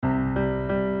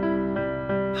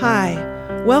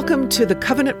Hi, welcome to the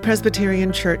Covenant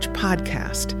Presbyterian Church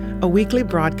podcast, a weekly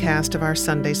broadcast of our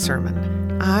Sunday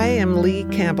sermon. I am Lee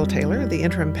Campbell-Taylor, the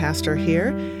interim pastor here,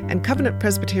 and Covenant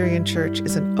Presbyterian Church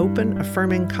is an open,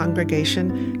 affirming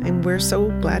congregation, and we're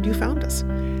so glad you found us.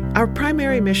 Our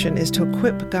primary mission is to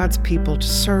equip God's people to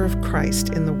serve Christ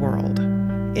in the world.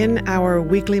 In our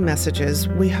weekly messages,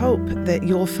 we hope that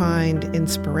you'll find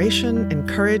inspiration,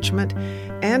 encouragement,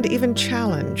 and even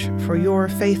challenge for your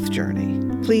faith journey.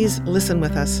 Please listen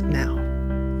with us now.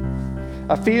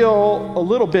 I feel a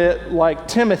little bit like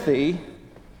Timothy,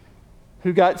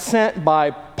 who got sent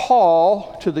by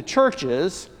Paul to the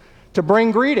churches to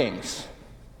bring greetings.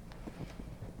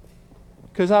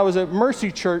 Because I was at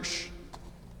Mercy Church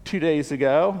 2 days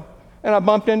ago, and I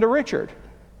bumped into Richard.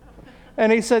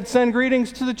 And he said, send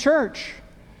greetings to the church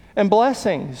and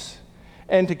blessings.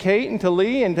 And to Kate and to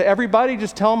Lee and to everybody,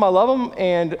 just tell them I love them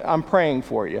and I'm praying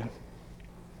for you.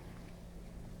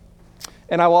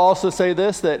 And I will also say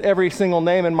this, that every single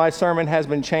name in my sermon has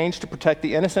been changed to protect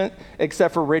the innocent,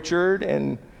 except for Richard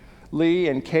and Lee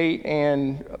and Kate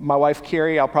and my wife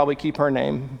Carrie. I'll probably keep her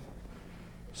name,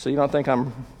 so you don't think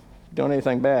I'm doing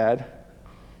anything bad.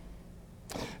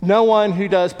 No one who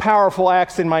does powerful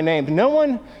acts in my name. No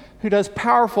one who does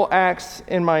powerful acts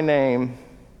in my name.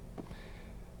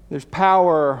 There's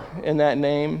power in that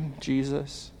name,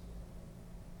 Jesus.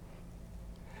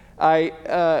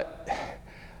 I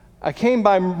came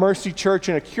by Mercy Church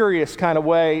in a curious kind of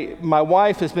way. My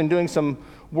wife has been doing some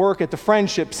work at the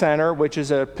Friendship Center, which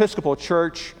is an Episcopal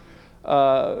church,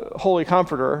 Holy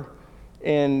Comforter,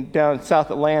 down South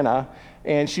Atlanta.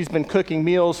 And she's been cooking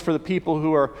meals for the people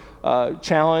who are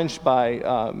challenged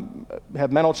by,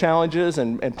 have mental challenges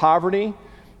and poverty.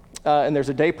 And there's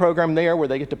a day program there where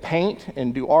they get to paint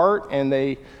and do art, and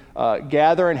they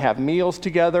gather and have meals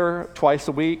together twice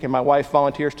a week, and my wife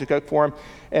volunteers to cook for them.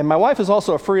 And my wife is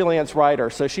also a freelance writer,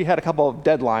 so she had a couple of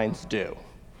deadlines due.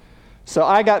 So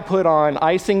I got put on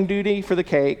icing duty for the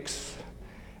cakes,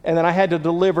 and then I had to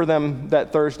deliver them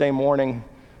that Thursday morning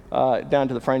down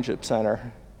to the Friendship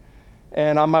Center.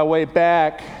 And on my way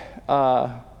back,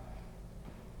 I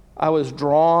was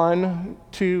drawn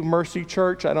to Mercy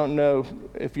Church. I don't know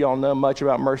if y'all know much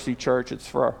about Mercy Church. It's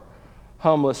for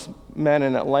homeless men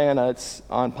in Atlanta. It's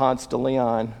on Ponce de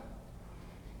Leon.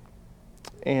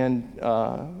 And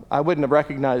I wouldn't have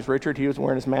recognized Richard. He was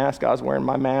wearing his mask. I was wearing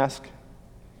my mask.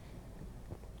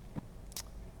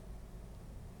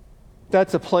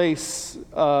 That's a place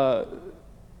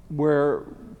where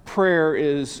prayer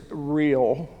is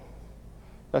real.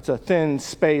 That's a thin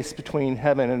space between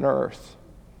heaven and earth.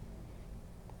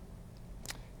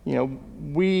 You know,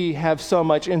 we have so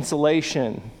much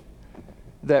insulation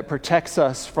that protects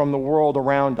us from the world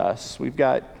around us. We've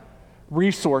got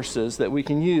resources that we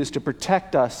can use to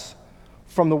protect us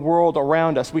from the world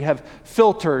around us. We have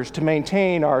filters to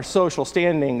maintain our social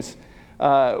standings.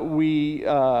 We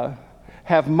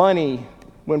have money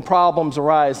when problems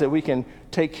arise that we can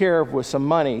take care of with some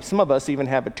money. Some of us even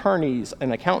have attorneys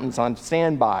and accountants on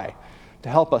standby to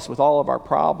help us with all of our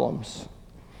problems.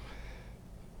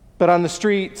 But on the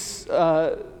streets,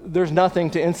 there's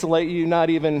nothing to insulate you, not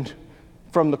even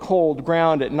from the cold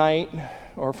ground at night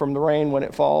or from the rain when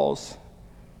it falls.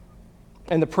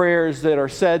 And the prayers that are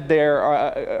said there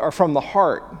are from the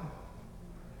heart.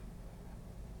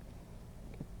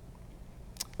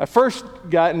 I first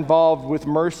got involved with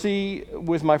Mercy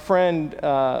with my friend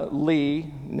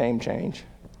Lee, name change,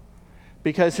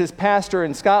 because his pastor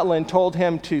in Scotland told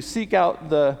him to seek out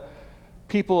the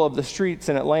people of the streets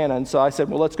in Atlanta. And so I said,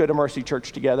 well, let's go to Mercy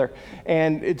Church together.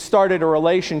 And it started a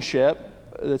relationship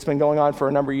that's been going on for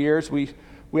a number of years. We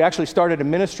actually started a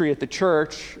ministry at the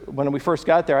church. When we first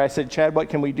got there, I said, Chad, what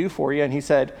can we do for you? And he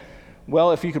said,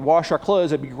 well, if you could wash our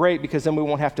clothes, it'd be great, because then we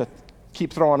won't have to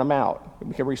keep throwing them out.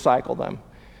 We can recycle them.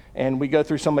 And we go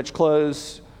through so much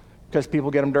clothes because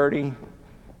people get them dirty.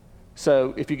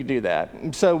 So if you could do that.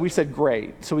 And so we said,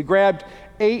 great. So we grabbed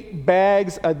 8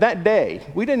 bags that day.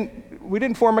 We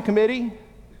didn't form a committee.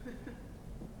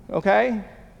 Okay?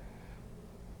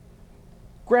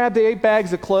 Grabbed the 8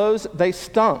 bags of clothes. They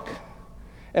stunk.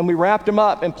 And we wrapped them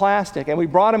up in plastic. And we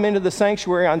brought them into the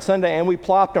sanctuary on Sunday, and we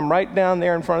plopped them right down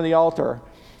there in front of the altar.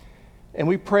 And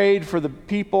we prayed for the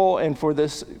people and for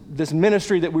this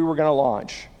ministry that we were going to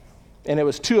launch. And it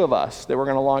was 2 of us that were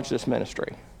going to launch this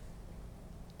ministry.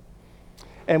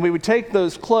 And we would take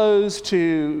those clothes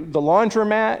to the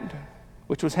laundromat,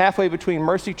 which was halfway between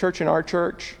Mercy Church and our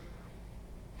church.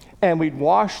 And we'd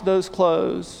wash those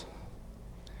clothes.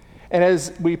 And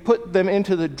as we put them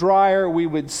into the dryer, we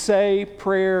would say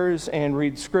prayers and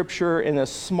read scripture in a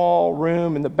small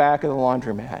room in the back of the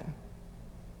laundromat.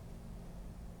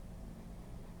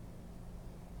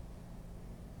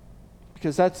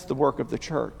 because that's the work of the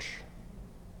church.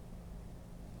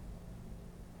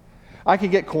 I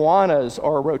could get Kiwanis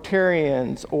or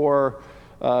Rotarians or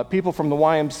people from the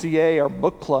YMCA or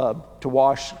book club to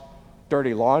wash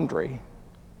dirty laundry.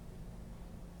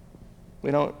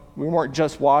 We weren't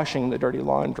just washing the dirty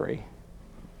laundry.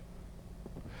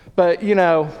 But,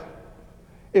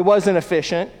 it wasn't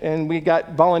efficient, and we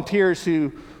got volunteers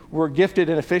who were gifted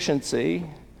in efficiency,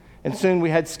 and soon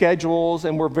we had schedules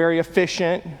and were very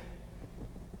efficient.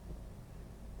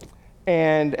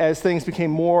 And as things became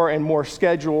more and more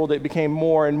scheduled, it became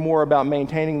more and more about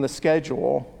maintaining the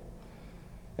schedule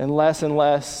and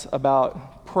less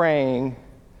about praying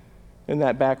in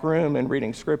that back room and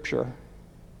reading Scripture.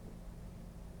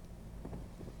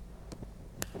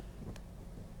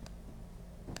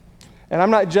 And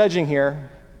I'm not judging here,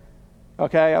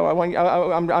 okay?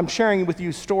 I'm sharing with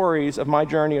you stories of my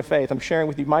journey of faith. I'm sharing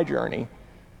with you my journey.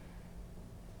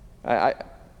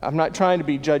 I'm not trying to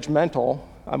be judgmental.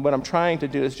 What I'm trying to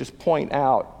do is just point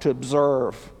out, to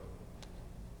observe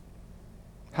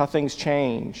how things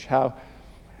change, how,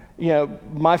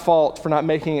 my fault for not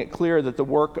making it clear that the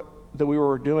work that we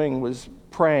were doing was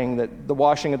praying, that the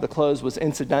washing of the clothes was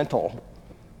incidental,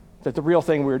 that the real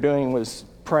thing we were doing was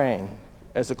praying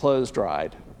as the clothes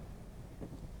dried.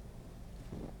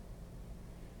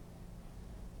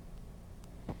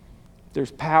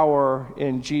 There's power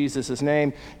in Jesus'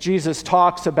 name. Jesus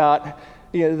talks about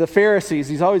the Pharisees.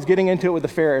 He's always getting into it with the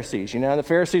Pharisees. The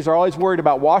Pharisees are always worried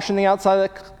about washing the outside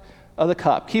of the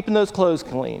cup, keeping those clothes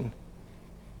clean.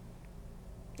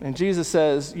 And Jesus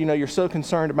says, you're so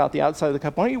concerned about the outside of the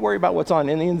cup. Why don't you worry about what's on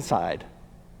in the inside?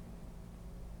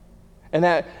 And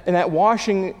that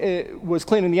washing was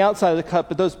cleaning the outside of the cup,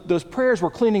 but those prayers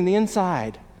were cleaning the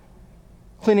inside,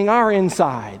 cleaning our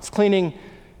insides, cleaning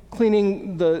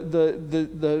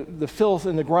the filth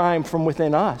and the grime from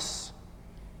within us.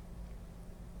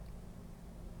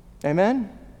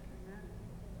 Amen?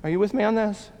 Are you with me on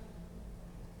this?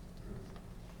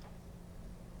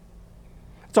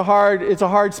 It's a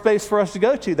hard space for us to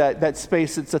go to, that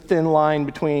space. It's a thin line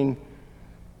between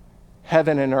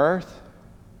heaven and earth.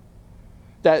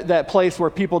 That place where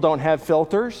people don't have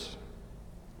filters.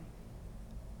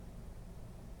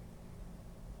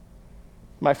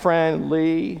 My friend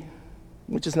Lee,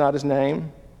 which is not his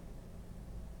name,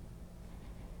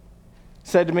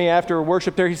 said to me after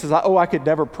worship there, he says, I could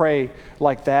never pray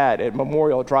like that at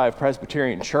Memorial Drive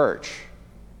Presbyterian Church.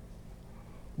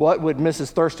 What would Mrs.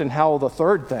 Thurston Howell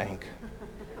III think?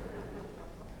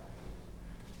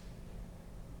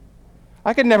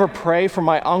 I could never pray for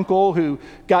my uncle who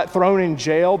got thrown in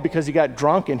jail because he got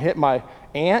drunk and hit my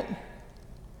aunt.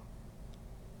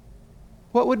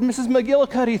 What would Mrs.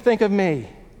 McGillicuddy think of me,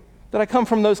 that I come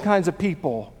from those kinds of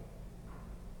people?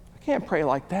 I can't pray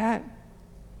like that.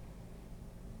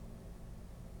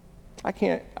 I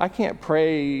can't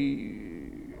pray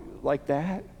like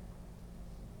that.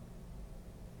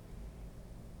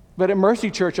 But at Mercy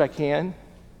Church I can.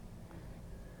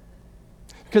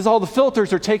 Because all the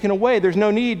filters are taken away. There's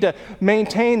no need to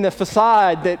maintain the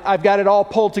facade that I've got it all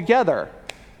pulled together,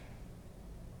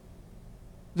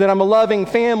 that I'm a loving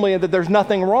family and that there's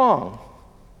nothing wrong.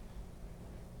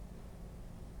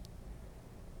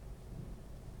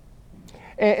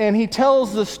 And he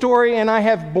tells the story, and I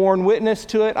have borne witness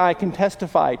to it. I can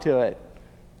testify to it.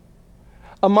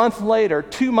 A month later,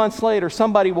 2 months later,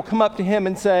 somebody will come up to him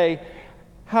and say,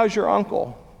 "How's your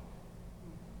uncle?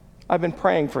 I've been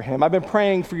praying for him. I've been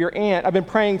praying for your aunt. I've been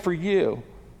praying for you.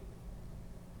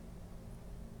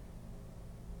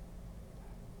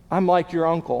 I'm like your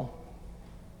uncle.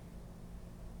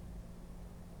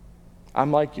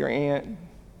 I'm like your aunt.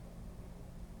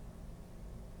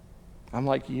 I'm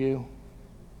like you."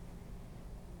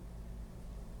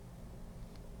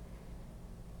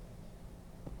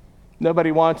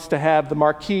 Nobody wants to have the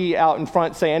marquee out in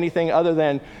front say anything other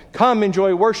than, "Come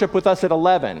enjoy worship with us at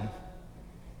 11.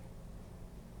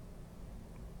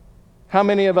 How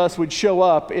many of us would show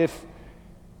up if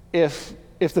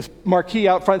the marquee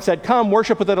out front said, "Come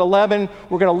worship with us at 11.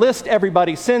 We're going to list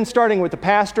everybody's sins, starting with the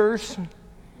pastors.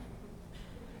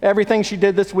 Everything she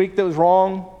did this week that was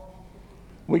wrong.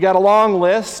 We got a long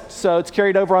list, so it's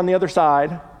carried over on the other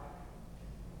side."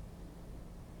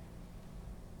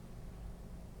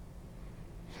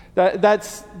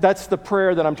 That's the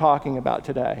prayer that I'm talking about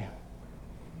today.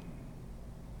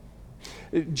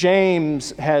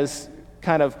 James has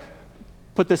kind of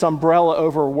put this umbrella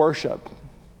over worship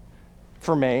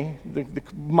for me.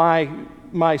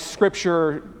 My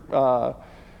scripture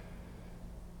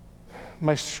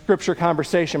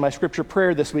conversation, my scripture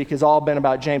prayer this week has all been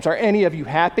about James. Are any of you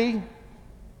happy?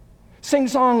 Sing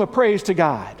song of praise to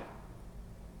God.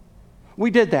 We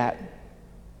did that.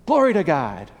 Glory to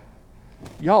God.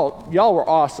 Y'all were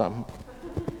awesome.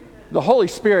 The Holy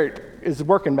Spirit is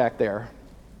working back there.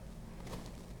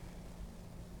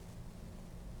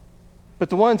 But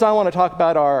the ones I want to talk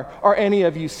about are any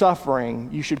of you suffering,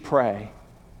 you should pray.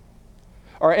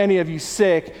 Are any of you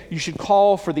sick, you should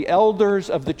call for the elders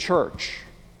of the church.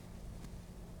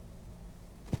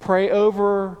 Pray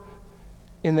over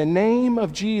in the name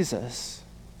of Jesus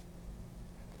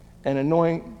and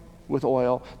anoint with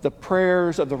oil. The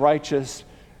prayers of the righteous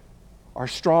are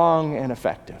strong and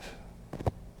effective.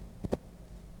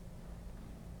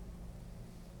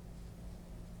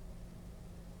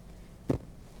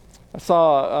 I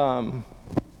saw,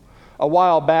 a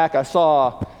while back, I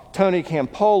saw Tony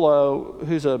Campolo,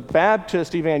 who's a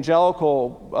Baptist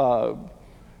evangelical,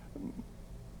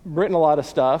 written a lot of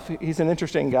stuff. He's an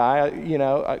interesting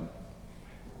guy.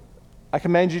 I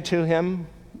commend you to him.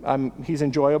 He's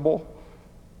enjoyable.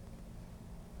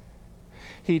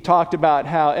 He talked about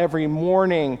how every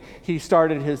morning he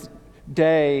started his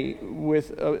day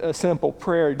with a simple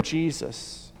prayer,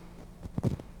 Jesus.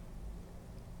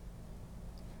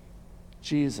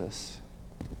 Jesus.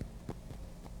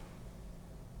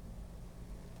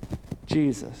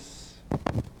 Jesus.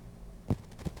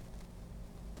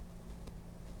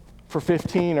 For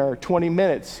 15 or 20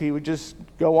 minutes, he would just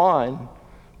go on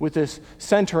with this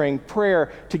centering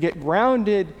prayer to get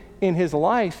grounded in his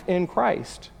life in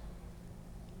Christ.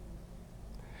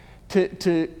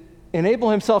 To enable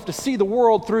himself to see the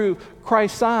world through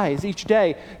Christ's eyes each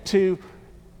day, to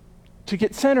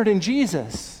get centered in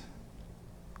Jesus.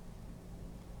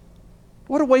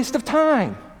 What a waste of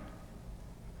time.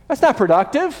 That's not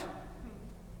productive.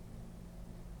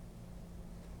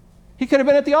 He could have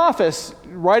been at the office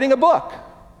writing a book.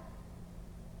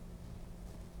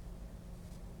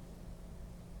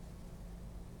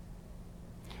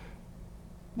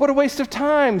 What a waste of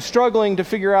time struggling to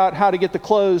figure out how to get the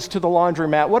clothes to the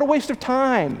laundromat. What a waste of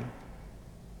time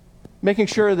making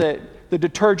sure that the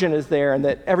detergent is there and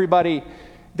that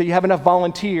you have enough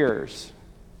volunteers.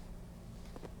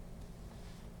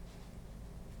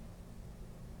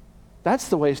 That's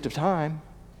the waste of time.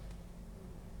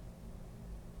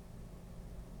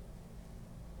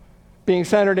 Being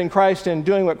centered in Christ and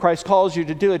doing what Christ calls you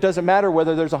to do, it doesn't matter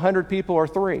whether there's 100 people or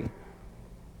 3.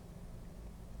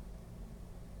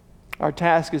 Our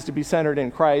task is to be centered in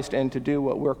Christ and to do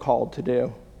what we're called to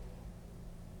do.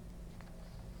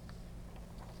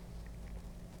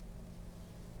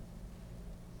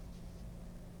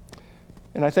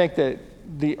 And I think that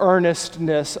the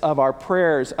earnestness of our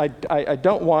prayers, I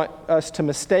don't want us to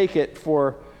mistake it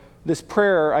for this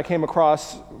prayer I came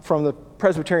across from the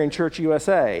Presbyterian Church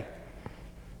USA.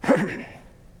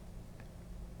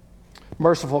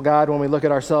 Merciful God, when we look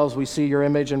at ourselves, we see your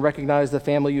image and recognize the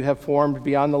family you have formed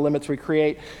beyond the limits we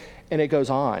create, and it goes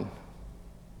on.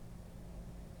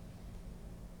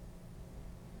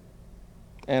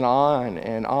 And on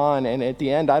and on, and at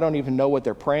the end, I don't even know what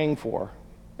they're praying for.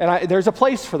 And there's a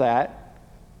place for that.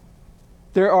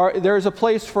 There's a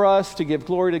place for us to give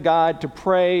glory to God, to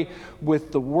pray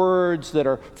with the words that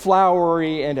are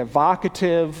flowery and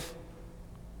evocative.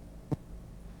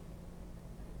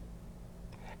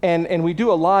 And we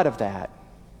do a lot of that.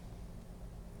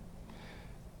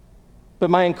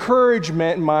 But my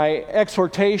encouragement, my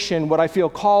exhortation, what I feel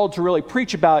called to really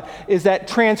preach about is that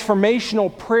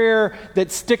transformational prayer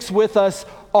that sticks with us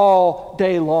all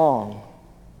day long.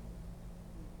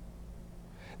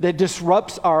 That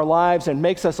disrupts our lives and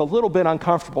makes us a little bit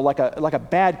uncomfortable, like a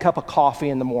bad cup of coffee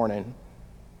in the morning.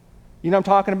 You know what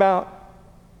I'm talking about?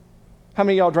 How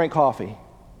many of y'all drink coffee?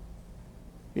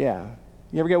 Yeah.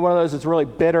 You ever get one of those that's really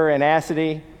bitter and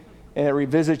acidy, and it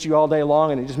revisits you all day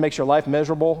long, and it just makes your life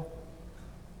miserable?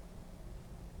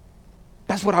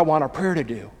 That's what I want our prayer to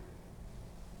do.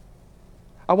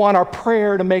 I want our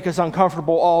prayer to make us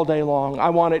uncomfortable all day long. I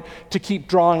want it to keep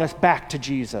drawing us back to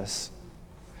Jesus.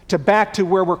 Back to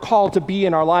where we're called to be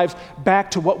in our lives,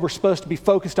 back to what we're supposed to be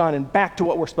focused on, and back to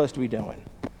what we're supposed to be doing.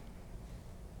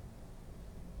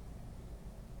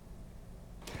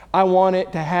 I want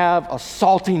it to have a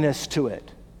saltiness to it.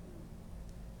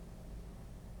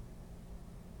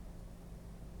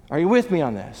 Are you with me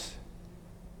on this?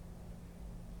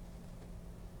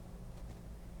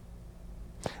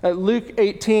 At Luke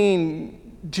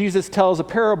 18, Jesus tells a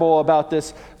parable about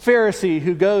this Pharisee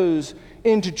who goes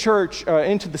into church,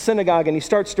 into the synagogue, and he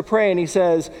starts to pray, and he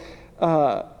says,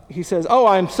 "Oh,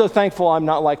 I'm so thankful I'm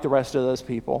not like the rest of those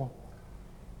people.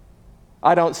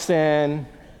 I don't sin.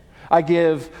 I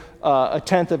give a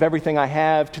tenth of everything I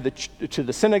have to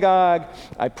the synagogue.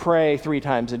 I pray 3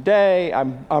 times a day.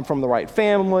 I'm from the right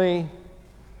family."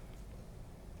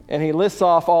 And he lists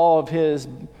off all of his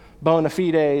bona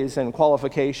fides and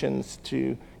qualifications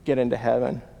to get into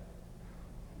heaven.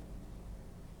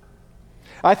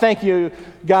 I thank you,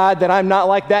 God, that I'm not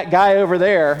like that guy over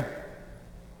there,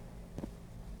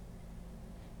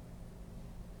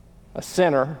 a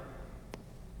sinner.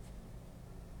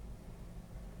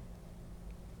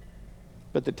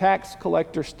 But the tax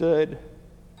collector stood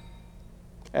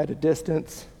at a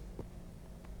distance,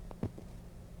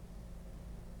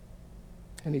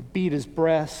 and he beat his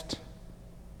breast.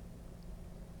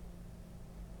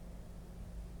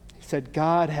 He said,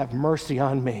 God, have mercy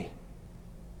on me,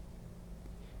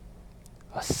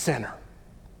 a sinner.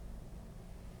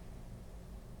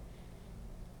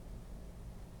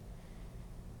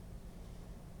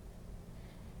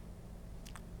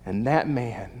 And that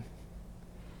man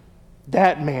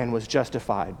was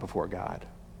justified before God.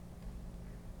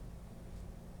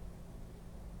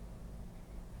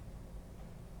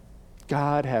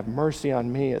 God, have mercy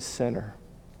on me, a sinner.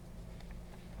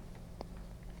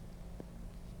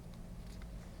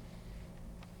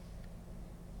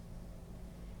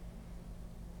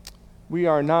 We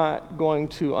are not going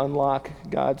to unlock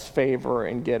God's favor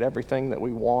and get everything that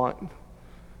we want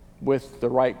with the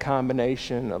right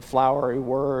combination of flowery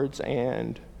words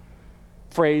and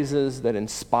phrases that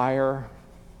inspire.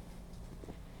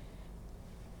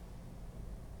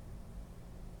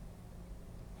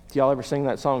 Do y'all ever sing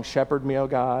that song, Shepherd Me, O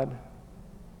God?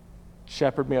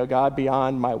 Shepherd me, O God,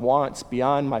 beyond my wants,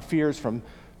 beyond my fears,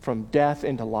 from death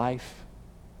into life.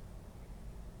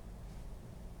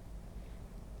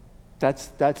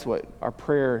 That's what our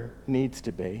prayer needs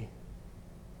to be.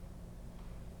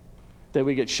 That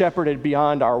we get shepherded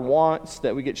beyond our wants,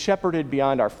 that we get shepherded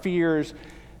beyond our fears,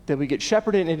 that we get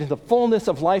shepherded into the fullness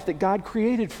of life that God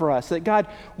created for us, that God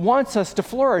wants us to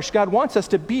flourish. God wants us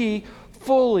to be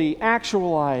fully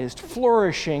actualized,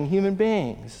 flourishing human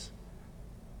beings.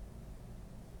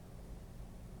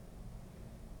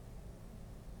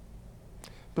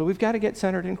 But we've got to get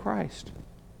centered in Christ.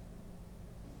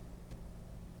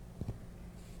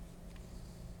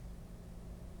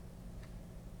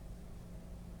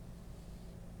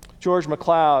 George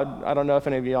MacLeod, I don't know if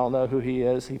any of you all know who he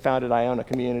is. He founded Iona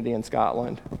Community in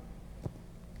Scotland.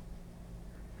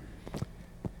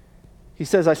 He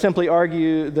says, I simply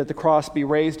argue that the cross be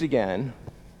raised again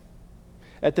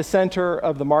at the center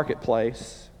of the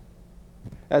marketplace,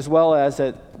 as well as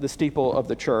at the steeple of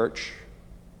the church.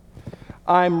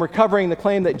 I'm recovering the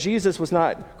claim that Jesus was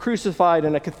not crucified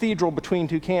in a cathedral between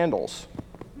two candles,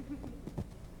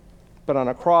 but on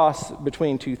a cross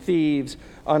between two thieves,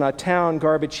 on a town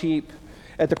garbage heap,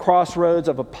 at the crossroads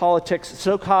of a politics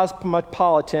so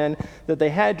cosmopolitan that they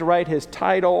had to write his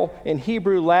title in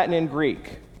Hebrew, Latin, and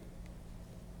Greek.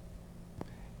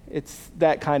 It's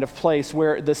that kind of place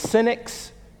where the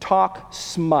cynics talk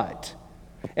smut,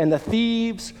 and the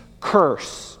thieves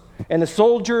curse, and the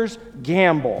soldiers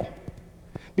gamble,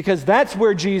 because that's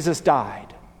where Jesus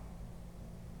died.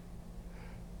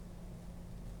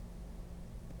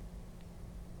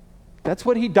 That's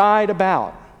what he died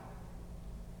about.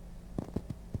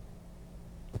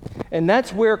 And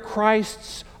that's where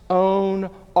Christ's own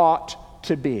ought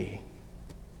to be.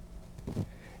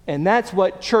 And that's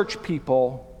what church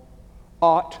people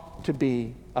ought to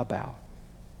be about.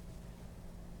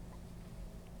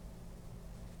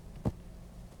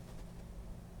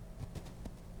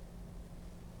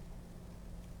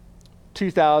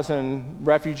 "2,000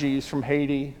 refugees from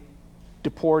Haiti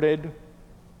deported.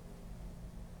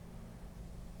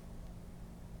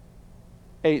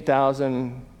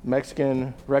 8,000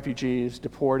 Mexican refugees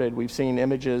deported. We've seen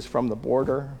images from the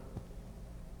border.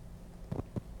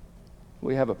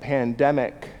 We have a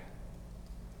pandemic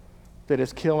that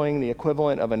is killing the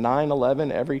equivalent of a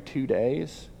 9/11 every 2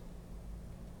 days.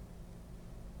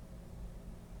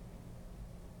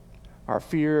 Our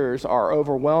fears are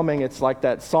overwhelming. It's like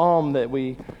that psalm that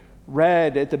we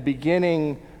read at the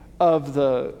beginning of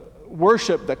the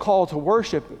worship, the call to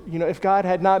worship. You know, if God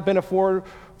had not been for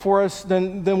us,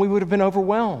 then we would have been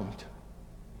overwhelmed.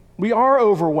 We are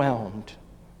overwhelmed.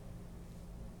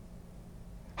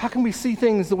 How can we see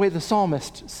things the way the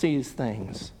psalmist sees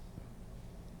things?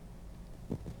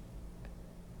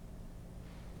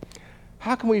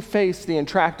 How can we face the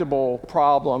intractable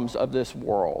problems of this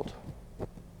world?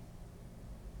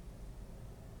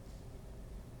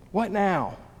 What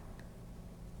now?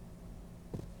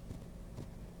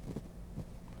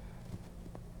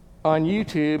 On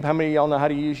YouTube, how many of y'all know how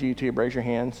to use YouTube? Raise your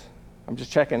hands. I'm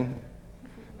just checking.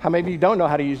 How many of you don't know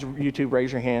how to use YouTube?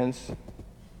 Raise your hands.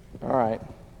 All right.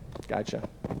 Gotcha.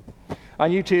 On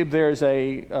YouTube, there's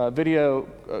a video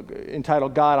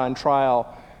entitled God on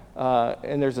Trial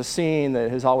And there's a scene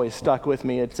that has always stuck with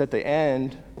me. It's at the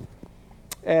end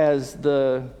as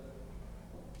the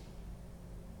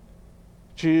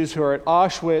Jews who are at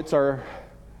Auschwitz are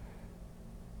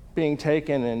being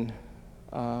taken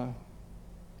and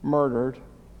murdered.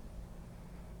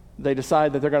 They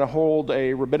decide that they're going to hold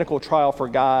a rabbinical trial for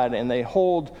God, and they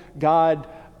hold God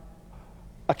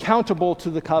accountable to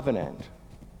the covenant.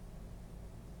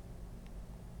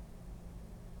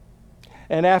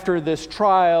 And after this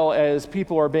trial, as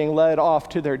people are being led off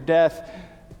to their death,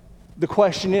 the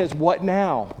question is, what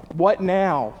now? What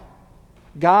now?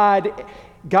 God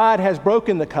has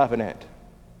broken the covenant.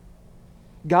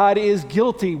 God is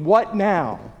guilty. What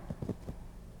now?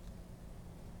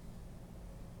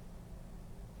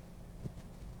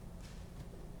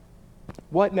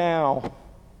 What now?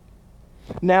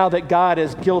 Now that God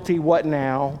is guilty, what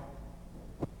now?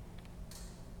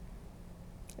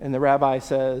 And the rabbi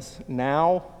says,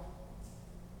 now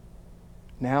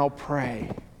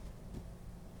pray.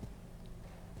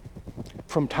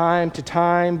 From time to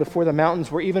time, before the mountains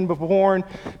were even born,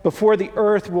 before the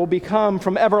earth will become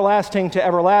from everlasting to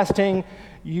everlasting,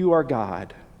 you are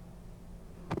God.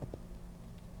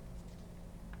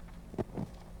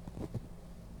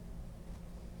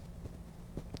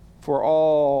 For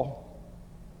all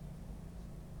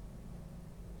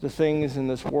the things in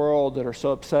this world that are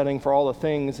so upsetting, for all the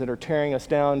things that are tearing us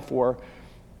down, for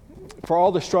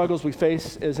all the struggles we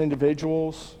face as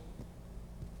individuals.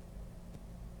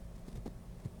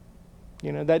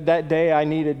 You know, that day I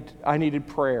needed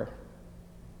prayer.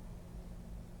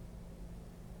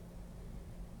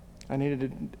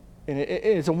 And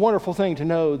it's a wonderful thing to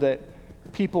know that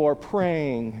people are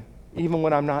praying even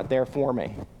when I'm not there for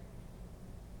me.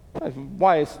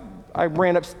 I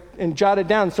ran up and jotted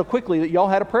down so quickly that y'all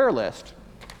had a prayer list.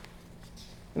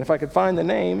 And if I could find the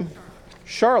name,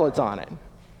 Charlotte's on it.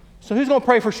 So who's going to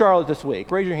pray for Charlotte this week?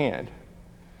 Raise your hand.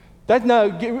 Who's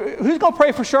going to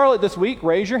pray for Charlotte this week?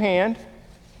 Raise your hand.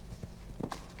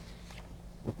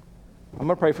 I'm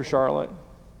going to pray for Charlotte.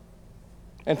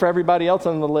 And for everybody else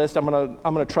on the list, I'm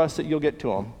going to trust that you'll get to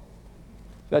them.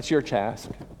 That's your task.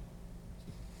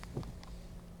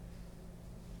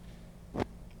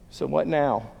 So what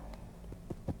now?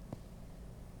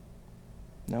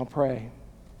 Now pray.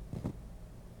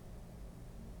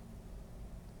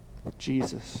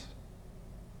 Jesus.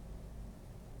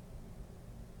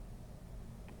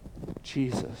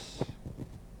 Jesus.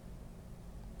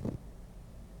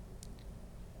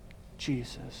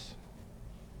 Jesus.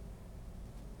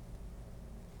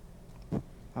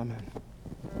 Amen.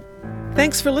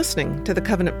 Thanks for listening to the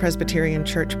Covenant Presbyterian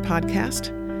Church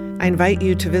podcast. I invite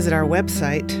you to visit our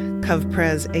website,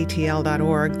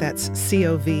 covpresatl.org. That's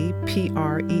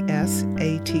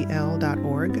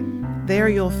covpresatl.org. There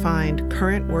you'll find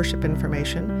current worship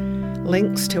information,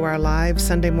 links to our live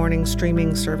Sunday morning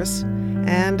streaming service,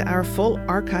 and our full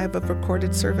archive of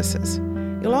recorded services.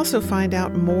 You'll also find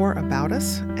out more about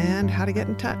us and how to get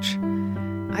in touch.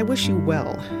 I wish you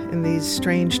well in these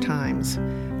strange times.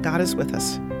 God is with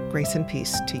us. Grace and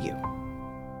peace to you.